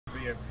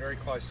be a very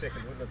close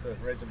second, wouldn't it, the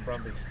Reds and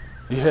Brumbies?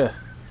 Yeah.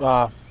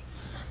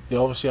 Yeah,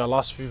 obviously our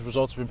last few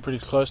results have been pretty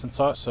close and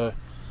tight, so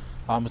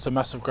it's a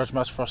massive grudge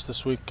match for us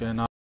this week,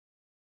 and in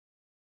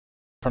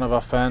front of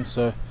our fans.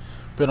 So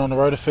been on the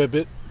road a fair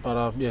bit,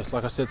 but yeah,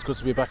 like I said, it's good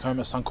to be back home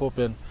at Suncorp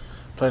and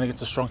playing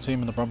against a strong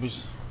team in the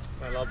Brumbies.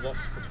 No love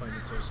lost between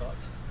the two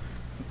sides?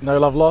 No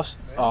love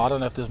lost? Yeah. Oh, I don't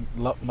know if there's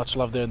much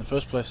love there in the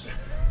first place.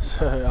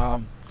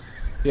 So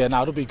yeah,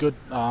 no, it'll be good.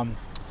 You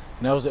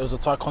know, it was a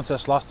tight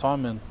contest last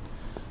time, and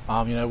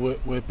you know,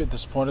 we're a bit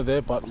disappointed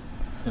there, but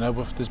you know,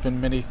 there's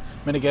been many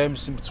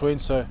games in between,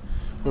 so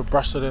we've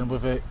brushed it and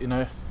we've you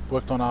know,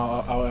 worked on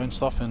our own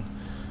stuff, and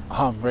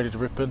ready to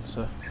rip in.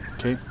 So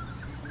keep.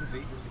 It was a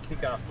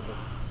kick after the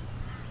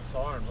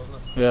siren, wasn't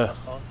it? Yeah.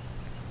 Last time.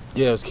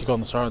 Yeah, it was a kick on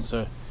the siren,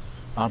 so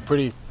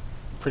pretty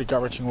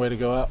gut-wrenching way to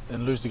go out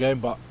and lose the game.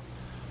 But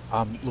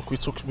look, we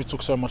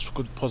took so much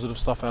good positive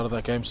stuff out of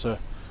that game, so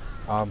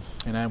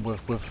you know, and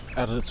we've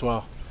added it to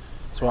our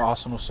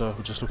arsenal. So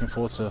we're just looking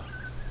forward to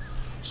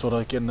sort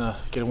of getting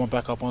one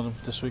back up on them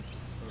this week.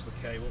 What was the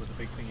key? What was the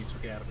big thing you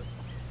took out of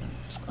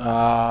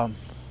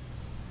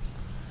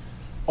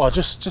it?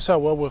 Just how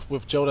well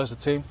we've gelled as a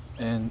team,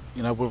 and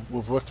you know,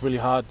 we've worked really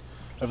hard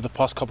over the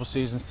past couple of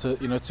seasons to,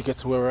 you know, to get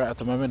to where we're at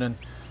the moment, and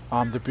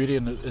the beauty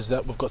in it is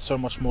that we've got so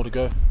much more to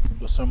go, we've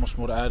got so much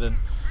more to add, and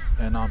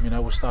you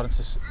know, we're starting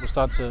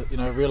to you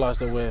know, realise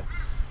that we're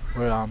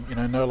you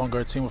know, no longer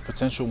a team with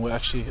potential, and we're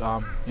actually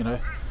you know,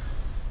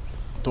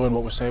 doing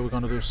what we say we're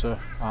going to do. So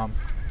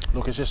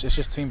look, it's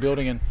just team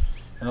building, and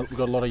we've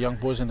got a lot of young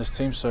boys in this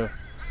team, so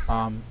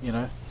you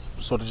know,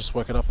 sort of just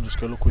work it up and just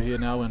go, look, we're here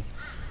now and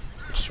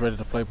we're just ready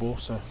to play ball.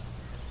 So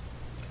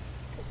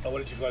what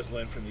did you guys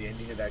learn from the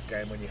ending of that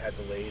game when you had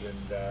the lead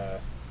and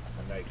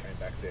they came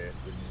back there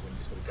when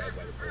you sort of gave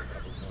away the ball a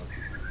couple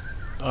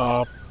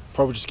of times?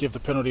 Probably just give the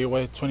penalty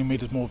away 20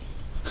 metres more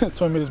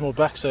 20 metres more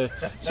back, so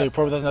he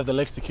probably doesn't have the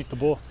legs to kick the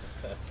ball.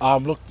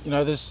 Look, you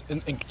know, there's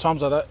in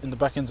times like that in the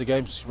back ends of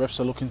games, refs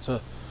are looking to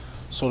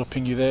sort of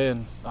ping you there,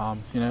 and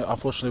you know,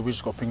 unfortunately we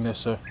just got pinged there.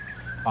 So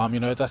you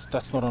know,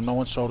 that's not on no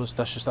one's shoulders.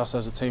 That's just us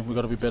as a team. We've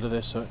got to be better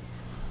there. So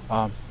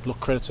look,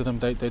 credit to them.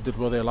 They did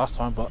well there last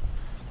time, but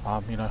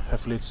you know,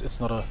 hopefully it's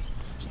not a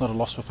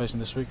loss we're facing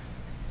this week.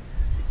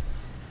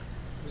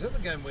 Was that the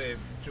game where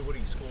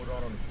Geordie scored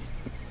right on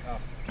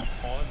after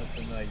time, and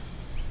then they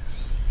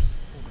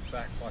pulled it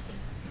back like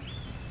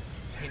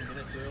 10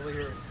 minutes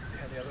earlier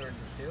at the other end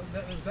of the field?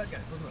 That was that game,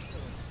 wasn't it?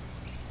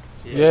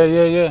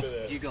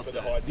 Yeah. You got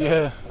that.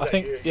 Yeah, I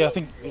think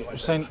he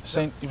was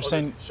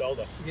saying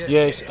shoulder.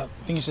 Yeah, I think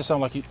he said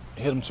something like he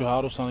hit him too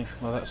hard or something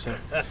like that. So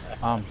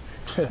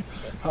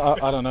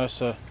I don't know.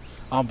 So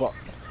but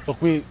look,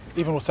 we,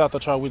 even without the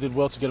try, we did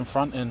well to get in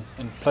front and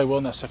play well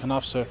in that second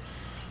half. So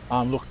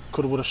look,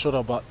 coulda, woulda,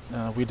 shoulda, but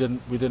we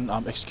didn't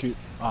execute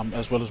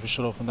as well as we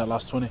should have in that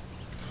last 20.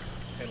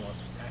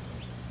 Penalised for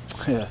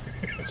tackling. Yeah,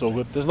 it's all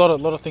good. There's a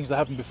lot of things that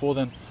happened before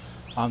then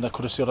that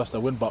could have sealed us that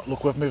win. But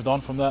look, we've moved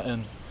on from that,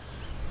 and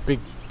big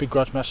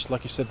grudge match,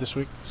 like you said, this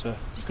week. So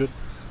it's good.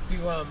 Do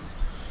you, I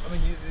mean,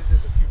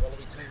 there's a few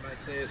Wallaby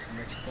teammates there, some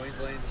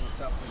ex-Queenslanders and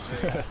stuff.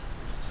 When you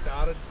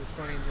started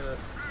between the,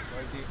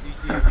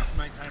 do you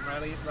maintain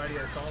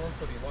radio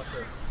silence, or do you like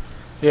to?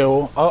 Yeah,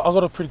 well, I've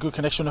got a pretty good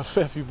connection with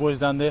a few boys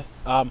down there.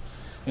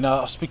 You know,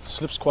 I speak to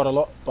Slips quite a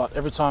lot, but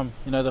every time,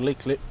 you know, the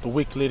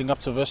week leading up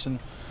to versing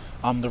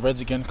the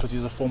Reds again, because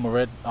he's a former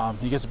Red,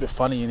 he gets a bit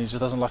funny and he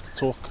just doesn't like to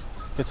talk,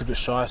 gets a bit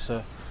shy.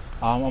 So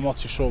I'm not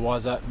too sure why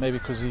is that. Maybe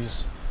because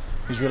he's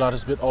realised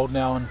he's a bit old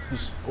now, and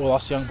all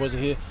us young boys are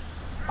here.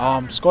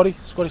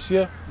 Scotty's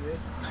here.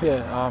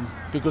 Yeah.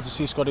 Be good to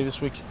see Scotty this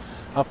week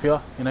up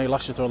here. You know, he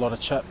likes to throw a lot of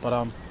chat, but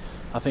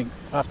I think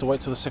I have to wait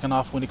till the second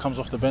half when he comes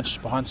off the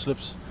bench behind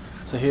Slips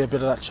to hear a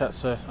bit of that chat.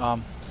 So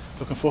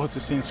looking forward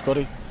to seeing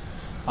Scotty.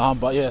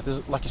 But yeah,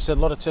 there's, like you said, a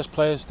lot of Test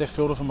players. They're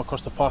fielded from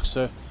across the park,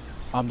 so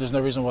there's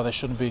no reason why they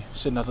shouldn't be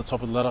sitting at the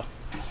top of the ladder.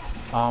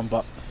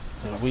 But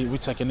yeah, we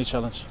take any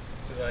challenge.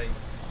 Do they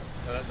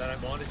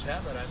don't mind a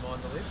chat? They don't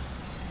mind the lift?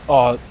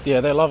 Oh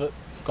yeah, they love it.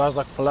 Guys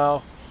like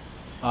Falau,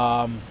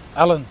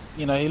 Alan,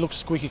 you know, he looks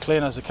squeaky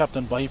clean as a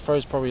captain, but he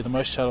throws probably the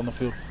most chat on the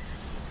field.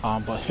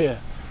 But yeah,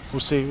 we'll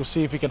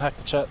see if he can hack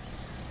the chat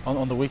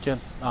on the weekend.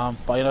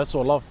 But you know, it's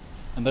all love,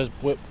 and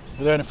we're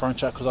only throwing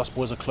chat because us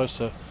boys are close.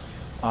 So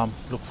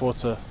look forward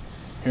to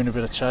hearing a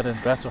bit of chat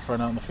and banter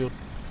thrown out on the field.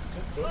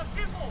 Come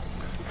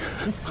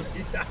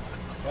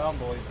on,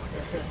 boys.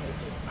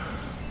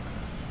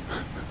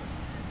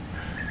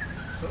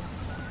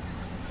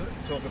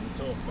 Talk of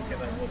the talk, but can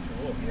they walk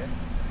the walk? Yeah.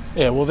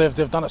 Yeah, well,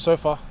 they've done it so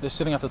far. They're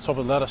sitting at the top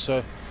of the ladder,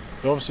 so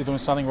they're obviously doing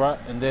something right,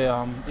 and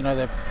they're you know,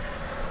 they're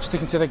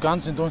sticking to their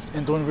guns and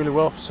doing really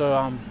well.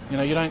 So you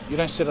know, you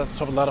don't sit at the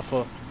top of the ladder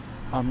for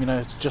you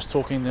know, just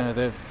talking. You know,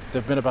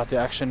 they've been about the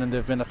action, and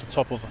they've been at the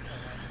top of,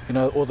 you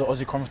know, all the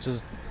Aussie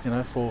conferences, you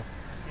know, for,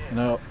 you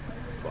know,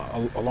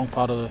 a long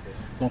part of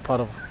you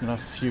know,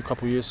 a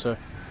couple of years. So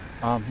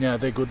you know,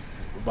 they're good,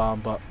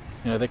 but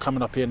you know, they're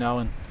coming up here now,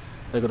 and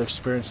they've got to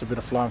experience a bit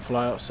of fly in,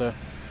 fly out. So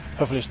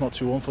hopefully it's not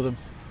too warm for them.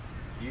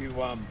 You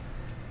hot,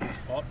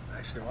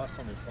 actually last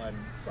time we played,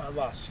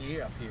 last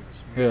year up here was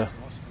Yeah.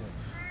 nice.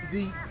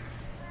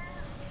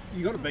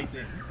 You got to beat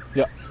them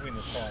Yeah. to win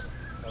the title.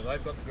 Well,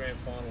 they've got the grand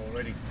final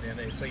already down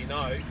there, so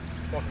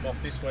knock them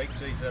off this week.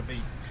 Geez, they'll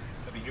be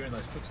hearing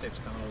those footsteps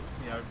coming.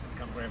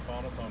 Come grand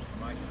final time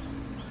for me.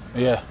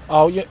 Yeah.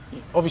 Oh, yeah.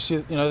 Obviously,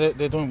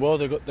 they're doing well.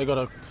 They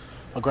got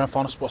a grand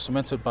final spot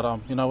cemented, but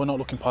we're not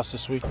looking past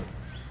this week.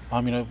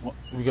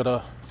 We got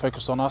to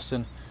focus on us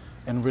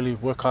and really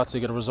work hard to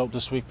get a result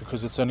this week,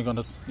 because it's only going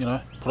to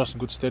put us in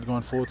good stead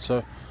going forward.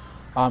 So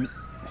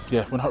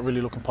we're not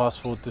really looking past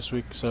forward this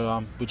week.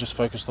 So we're just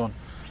focused on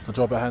the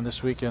job at hand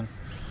this week and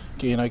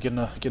getting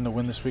a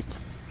win this week.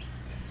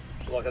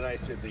 Like I know you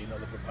said that you're not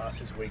looking past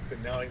this week, but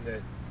knowing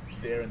that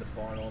they're in the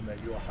final and that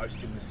you're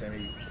hosting the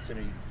semi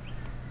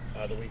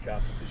the week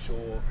after for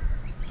sure,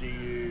 do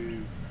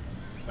you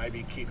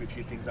maybe keep a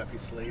few things up your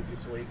sleeve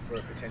this week for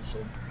a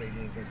potential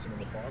meeting against them in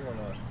the final or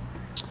not?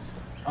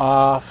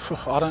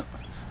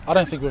 I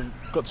don't think we've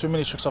got too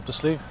many tricks up the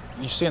sleeve.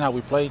 You've seen how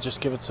we play.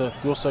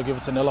 We also give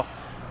it to Nella,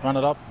 run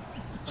it up,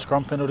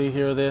 scrum penalty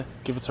here or there,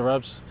 give it to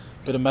Rabs,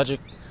 bit of magic.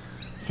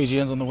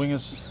 Fijians on the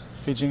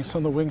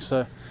wings,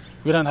 so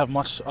we don't have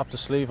much up the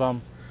sleeve.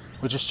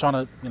 We're just trying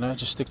to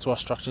just stick to our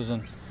structures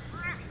and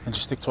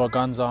just stick to our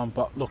guns.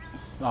 But look,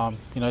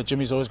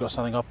 Jimmy's always got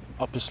something up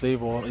his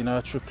sleeve, or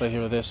a trick play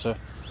here or there. So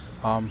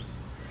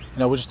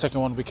we're just taking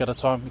one week at a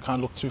time. We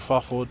can't look too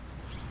far forward,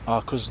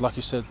 because like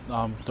you said,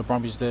 the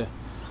Brumbies, they're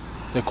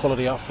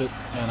quality outfit,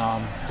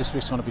 and this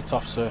week's going to be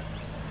tough. So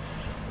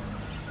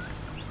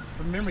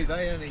From memory,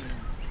 they only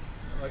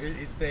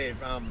it's their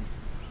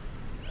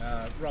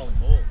rolling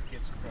ball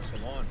gets across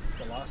the line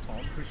the last time.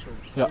 I'm pretty sure.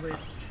 Yeah. All their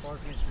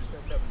tries against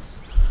respect, that was.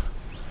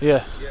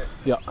 Yeah.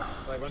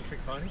 They one-trick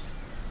ponies.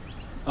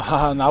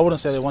 No, I wouldn't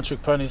say they're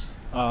one-trick ponies.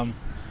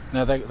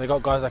 They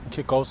got guys that can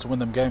kick goals to win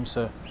them games.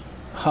 So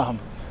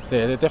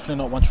they're definitely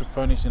not one-trick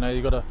ponies. There's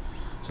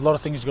a lot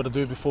of things you got to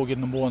do before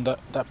getting the ball on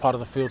that part of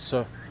the field.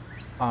 So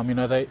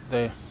they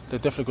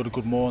definitely got a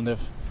good maul, and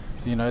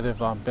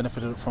they've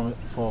benefited from it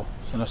for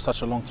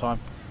such a long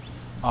time.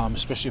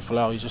 Especially for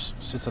Lau, he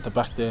just sits at the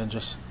back there and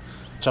just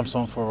jumps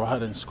on for a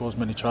ride and scores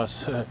many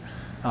tries.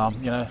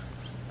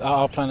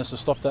 Our plan is to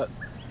stop that,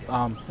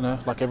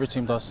 like every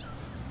team does.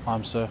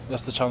 So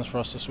that's the challenge for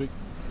us this week.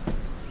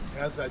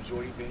 How's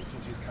Geordie been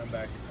since he's come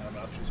back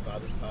after his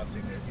father's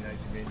passing?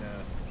 Has he been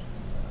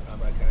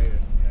okay?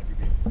 Have you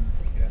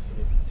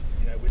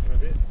been with him a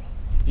bit?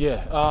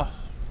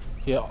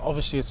 Yeah.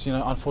 Obviously, it's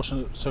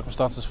unfortunate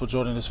circumstances for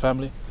Jordan and his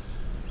family,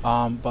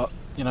 but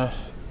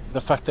the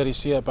fact that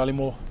he's here at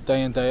Ballymore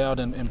day in day out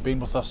and been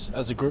with us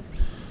as a group,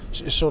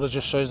 it sort of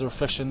just shows the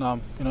reflection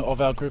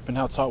of our group and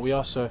how tight we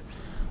are. So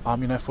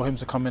for him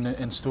to come in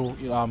and still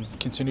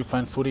continue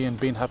playing footy and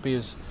being happy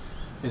is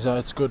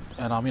it's good.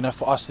 And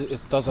for us, it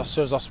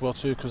serves us well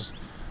too, because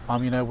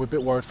we're a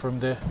bit worried for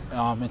him there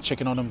and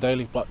checking on him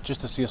daily. But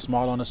just to see a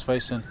smile on his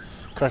face and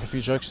crack a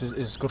few jokes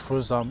is good for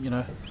his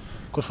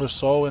good for his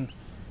soul, and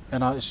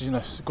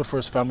it's good for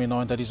his family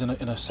knowing that he's in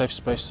a safe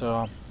space.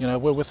 So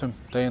we're with him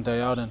day in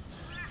day out, and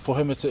for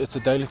him it's a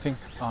daily thing.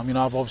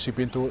 I've obviously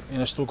been through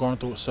it, still going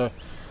through it. So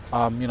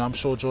I'm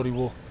sure Geordie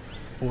will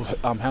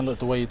handle it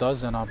the way he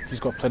does, and he's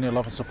got plenty of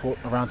love and support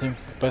around him,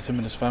 both him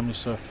and his family.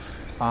 So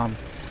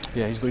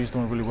he's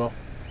doing really well.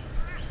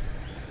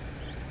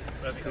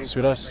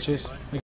 Sweet as, cheers.